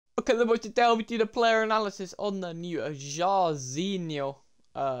welcome the boys to delve into the player analysis on the new Jairzinho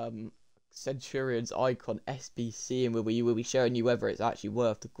Centurion's icon SBC, and we will be showing you whether it's actually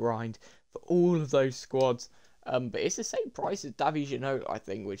worth the grind for all of those squads. But it's the same price as Jairzinho, I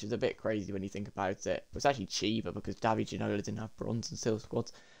think, which is a bit crazy when you think about it. It's actually cheaper because Jairzinho didn't have bronze and silver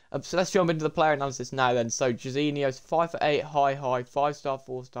squads. So let's jump into the player analysis now then. So Jairzinho's 5'8", high, 5-star,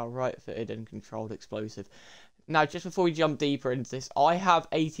 4-star, right-footed and controlled explosive. Now, just before we jump deeper into this, I have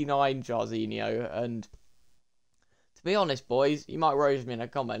 89 Jairzinho, and to be honest, boys, you might roast me in the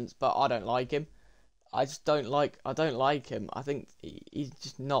comments, but I don't like him. I don't like him. I think he's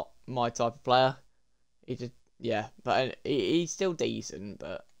just not my type of player. But he's still decent,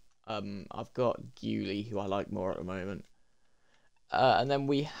 but I've got Gully, who I like more at the moment. And then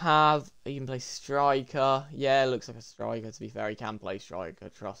we have, he can play striker. Yeah, looks like a striker, to be fair. He can play striker,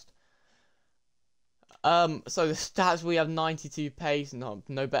 trust. So the stats, we have 92 pace, no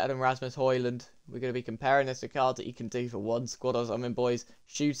better than Rasmus Højlund. We're going to be comparing this to cards that you can do for one squad or something, boys.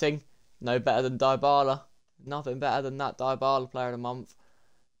 Shooting, no better than Dybala. Nothing better than that Dybala player of the month.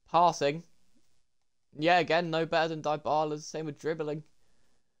 Passing, yeah, again, no better than Dybala's. Same with dribbling.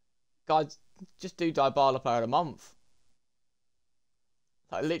 Guys, just do Dybala player of the month.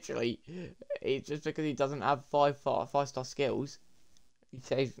 Like, literally, it's just because he doesn't have 5-star skills. He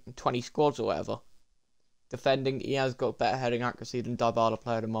saves 20 squads or whatever. Defending, he has got better heading accuracy than Dybala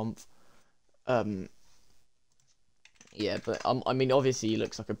player of the month. Yeah, but I mean, obviously he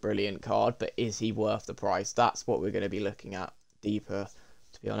looks like a brilliant card, but is he worth the price? That's what we're going to be looking at deeper,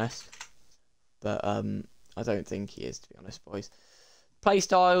 to be honest. But I don't think he is, to be honest, boys.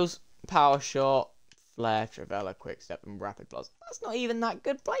 Playstyles, power shot, flare, trivela, quick step, and rapid plus. That's not even that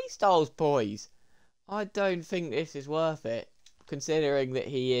good playstyles, boys. I don't think this is worth it, considering that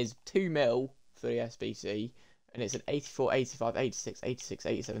he is 2 mil for the SBC, and it's an 84, 85, 86, 86,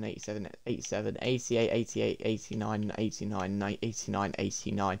 87, 87, 87, 88, 88, 89, 89, 89,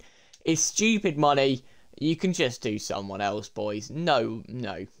 89. It's stupid money. You can just do someone else, boys. No,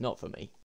 not for me.